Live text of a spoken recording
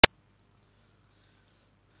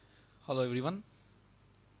Hello everyone.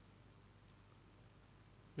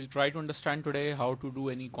 We'll try to understand today how to do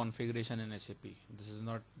any configuration in SAP. This is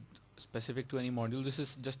not specific to any module. This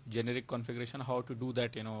is just generic configuration. How to do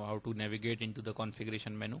that, how to navigate into the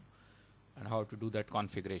configuration menu and how to do that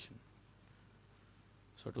configuration.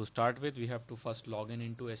 So to start with, we have to first log in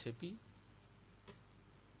into SAP.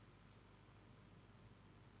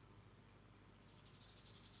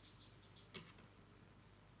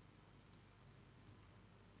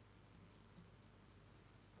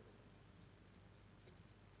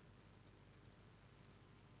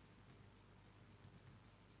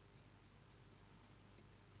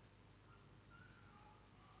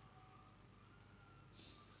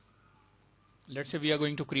 Let's say we are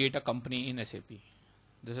going to create a company in SAP.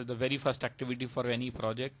 This is the very first activity for any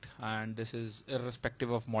project, and this is irrespective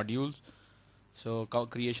of modules. So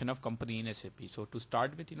creation of company in SAP. So to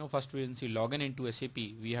start with, first we will see login into SAP.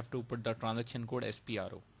 We have to put the transaction code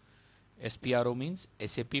SPRO. SPRO means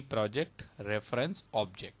SAP project reference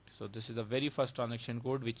object. So this is the very first transaction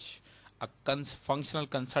code which a functional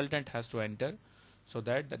consultant has to enter so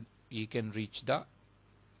that he can reach the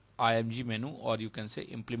IMG menu, or you can say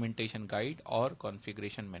implementation guide or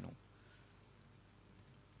configuration menu.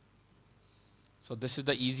 So this is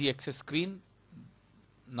the easy access screen.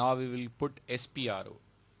 Now we will put SPRO.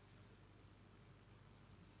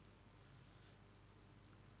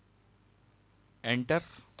 Enter.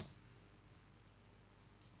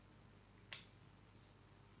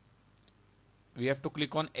 We have to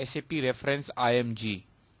click on SAP reference IMG.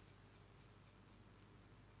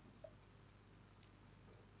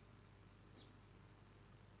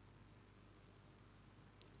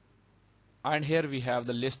 And here we have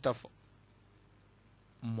the list of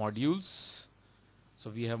modules. So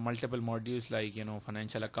we have multiple modules like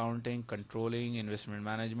financial accounting, controlling, investment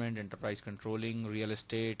management, enterprise controlling, real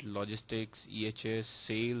estate, logistics, EHS,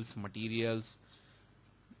 sales, materials,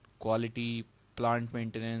 quality, plant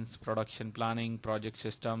maintenance, production planning, project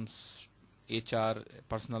systems, HR,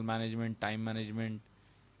 personal management, time management.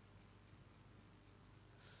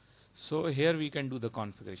 So here we can do the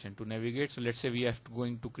configuration to navigate. So let's say we are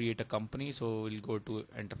going to create a company. So we'll go to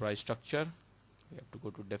enterprise structure. We have to go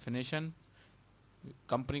to definition.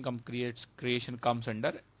 Company creation comes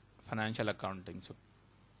under financial accounting. So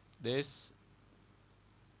this,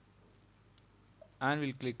 and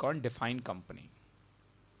we'll click on define company.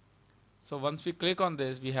 So once we click on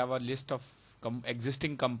this, we have a list of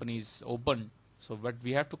existing companies open. So but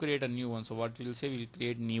we have to create a new one. So what we'll say, we'll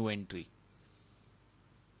create new entry.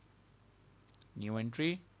 New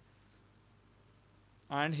entry.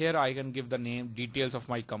 And here I can give the name, details of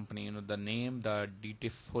my company, the name, the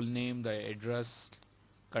full name, the address,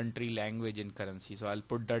 country, language and currency. So I'll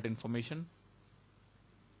put that information.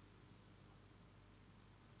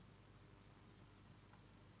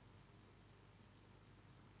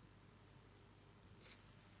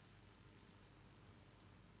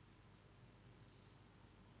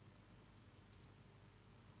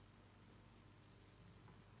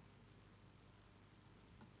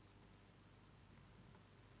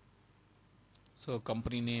 So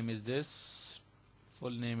company name is this, full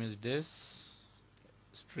name is this,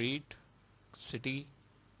 street, city,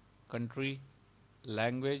 country,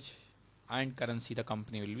 language and currency the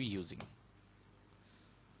company will be using.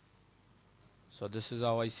 So this is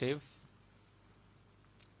how I save.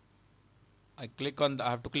 I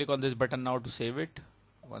have to click on this button now to save it.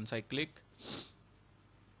 Once I click,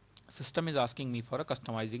 system is asking me for a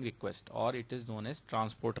customizing request, or it is known as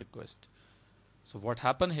transport request. So what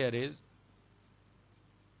happened here is,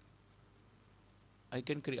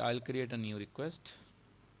 I'll create a new request.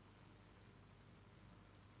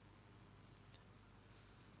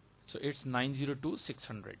 So it's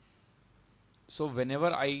 902.600. So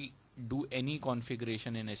whenever I do any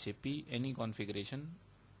configuration in SAP, any configuration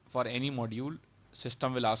for any module,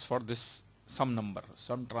 system will ask for this some number.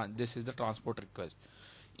 This is the transport request,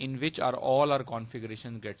 in which all our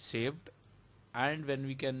configurations get saved. And when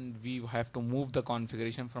we have to move the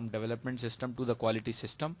configuration from development system to the quality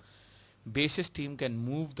system, basis team can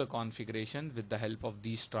move the configuration with the help of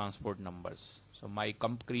these transport numbers. So my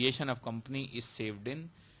creation of company is saved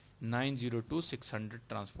in 902.600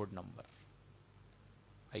 transport number.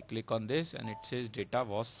 I click on this and it says data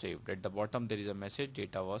was saved. At the bottom there is a message,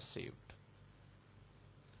 data was saved.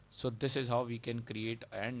 So this is how we can create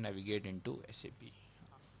and navigate into SAP.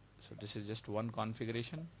 So this is just one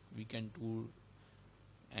configuration. We can do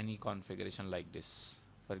any configuration like this.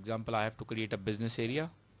 For example, I have to create a business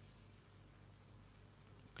area.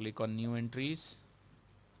 Click on new entries.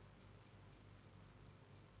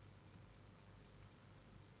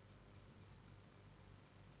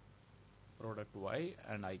 product Y,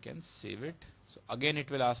 and I can save it. So again it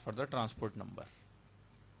will ask for the transport number.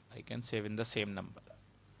 I can save in the same number.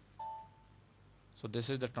 So this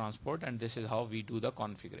is the transport, and this is how we do the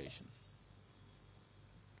configuration.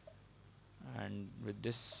 And with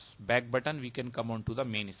this back button we can come on to the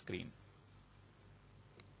main screen.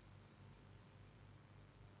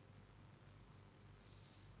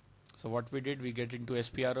 So what we did, we get into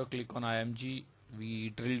SPRO, click on IMG, we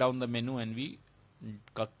drill down the menu, and we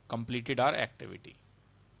completed our activity.